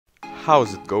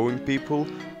How's it going, people?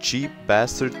 Cheap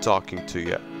bastard talking to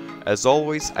ya. As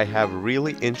always, I have a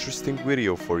really interesting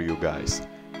video for you guys.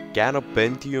 Can a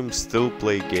Pentium still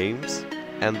play games?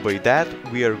 And by that,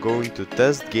 we are going to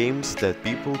test games that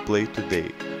people play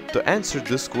today. To answer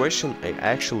this question, I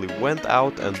actually went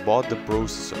out and bought the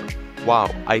processor. Wow,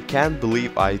 I can't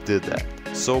believe I did that.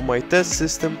 So my test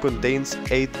system contains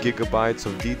 8GB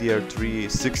of DDR3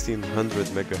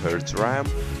 1600MHz RAM,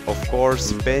 of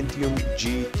course Pentium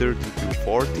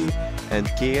G3240 and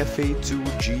KFA2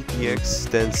 GTX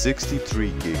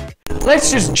 1063GB.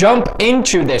 Let's just jump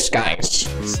into this, guys.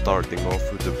 Starting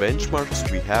off with the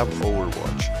benchmarks, we have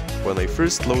Overwatch. When I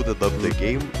first loaded up the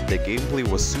gameplay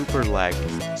was super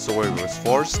laggy, so I was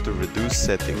forced to reduce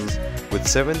settings. With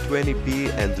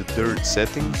 720p and the third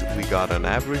settings, we got an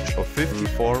average of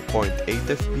 54.8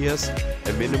 FPS,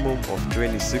 a minimum of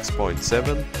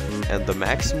 26.7 and the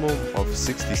maximum of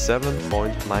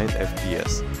 67.9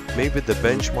 FPS. Maybe the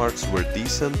benchmarks were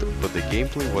decent, but the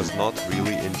gameplay was not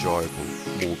really enjoyable.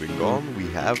 Moving on, we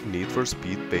have Need for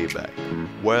Speed Payback.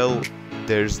 Well,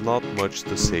 there's not much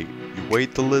to say. You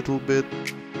wait a little bit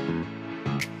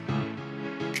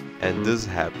and this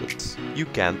happens. You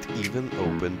can't even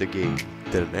open the game.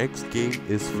 The next game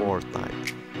is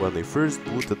Fortnite. When I first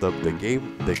booted up the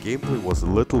game, the gameplay was a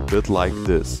little bit like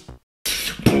this.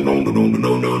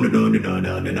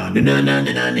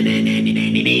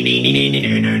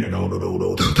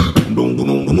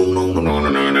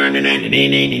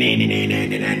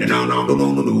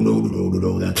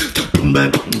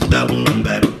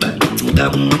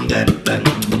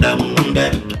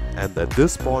 And at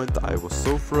this point I was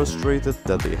so frustrated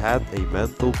that I had a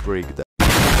mental breakdown.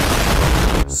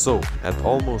 So, at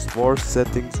almost worst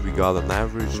settings we got an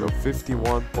average of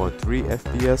 51.3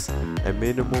 FPS, a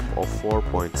minimum of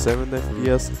 4.7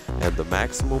 FPS and a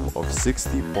maximum of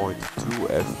 60.2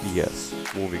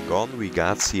 FPS. Moving on, we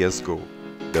got CSGO.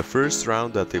 The first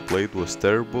round that I played was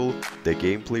terrible, the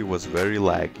gameplay was very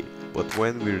laggy. But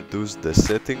when we reduced the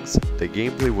settings, the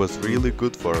gameplay was really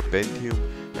good for a Pentium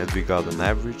and we got an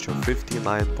average of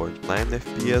 59.9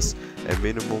 FPS, a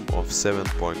minimum of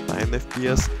 7.9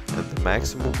 FPS and a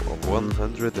maximum of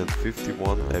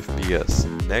 151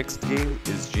 FPS. Next game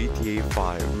is GTA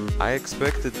 5. I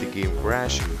expected the game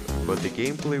crashing, but the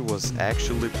gameplay was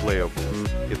actually playable.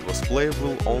 It was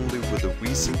playable only with the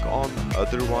VSync on,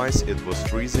 otherwise it was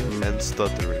freezing and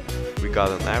stuttering. We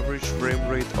got an average frame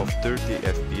rate of 30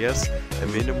 FPS, a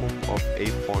minimum of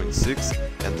 8.6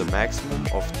 and a maximum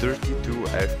of 32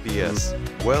 FPS.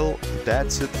 Well,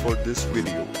 that's it for this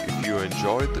video. If you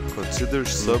enjoyed, consider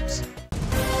subs.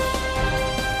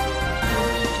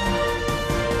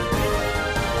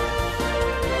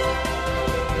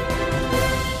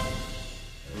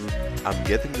 I'm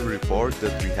getting the report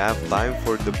that we have time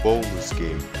for the bonus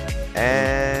game.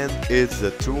 And it's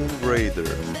the Tomb Raider.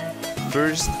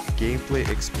 First, gameplay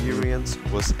experience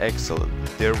was excellent.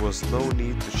 There was no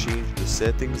need to change the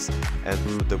settings and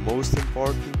the most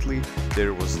importantly,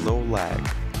 there was no lag.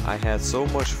 I had so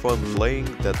much fun playing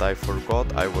that I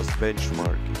forgot I was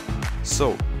benchmarking.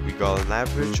 So, we got an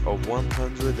average of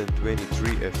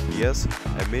 123 FPS,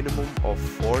 a minimum of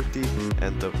 40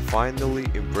 and a finally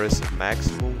impressive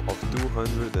maximum of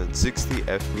 260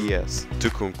 FPS. To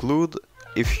conclude,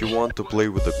 if you want to play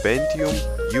with a Pentium,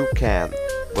 you can,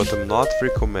 but I'm not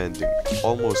recommending.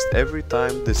 Almost every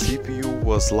time the CPU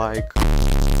was like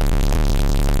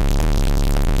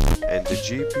and the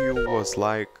GPU was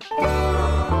like.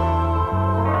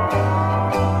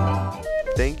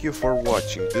 Thank you for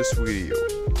watching this video.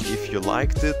 If you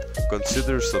liked it,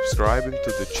 consider subscribing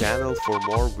to the channel for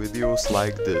more videos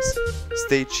like this.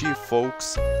 Stay cheap,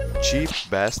 folks. Cheap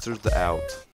bastard out.